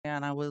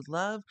man. I would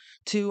love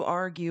to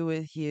argue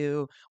with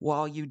you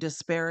while you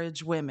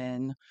disparage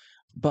women,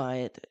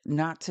 but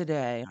not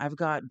today. I've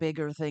got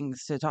bigger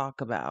things to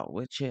talk about,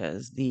 which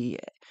is the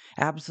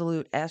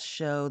absolute S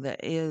show that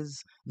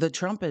is the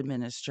Trump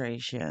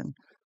administration.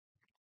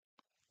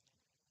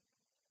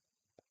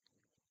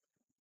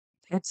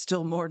 It's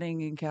still morning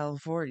in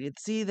California.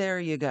 See, there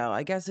you go.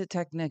 I guess it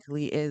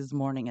technically is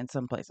morning in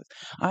some places.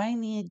 I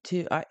need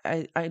to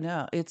I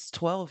know. It's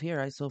 12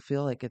 here. I still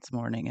feel like it's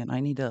morning, and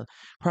I need to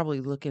probably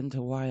look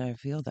into why I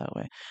feel that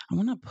way. I'm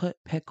gonna put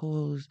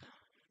pickles.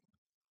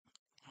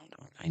 Hold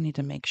on. I need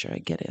to make sure I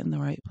get it in the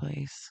right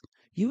place.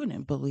 You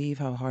wouldn't believe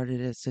how hard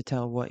it is to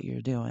tell what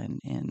you're doing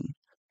in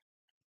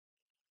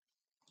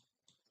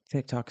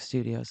TikTok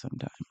Studio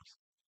sometimes.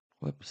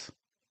 Whoops.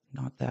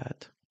 Not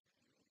that.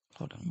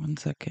 Hold on one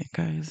second,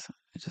 guys.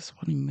 I just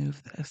want to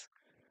move this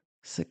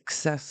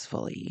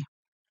successfully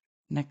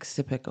next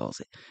to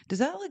pickles. Does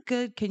that look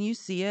good? Can you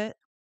see it?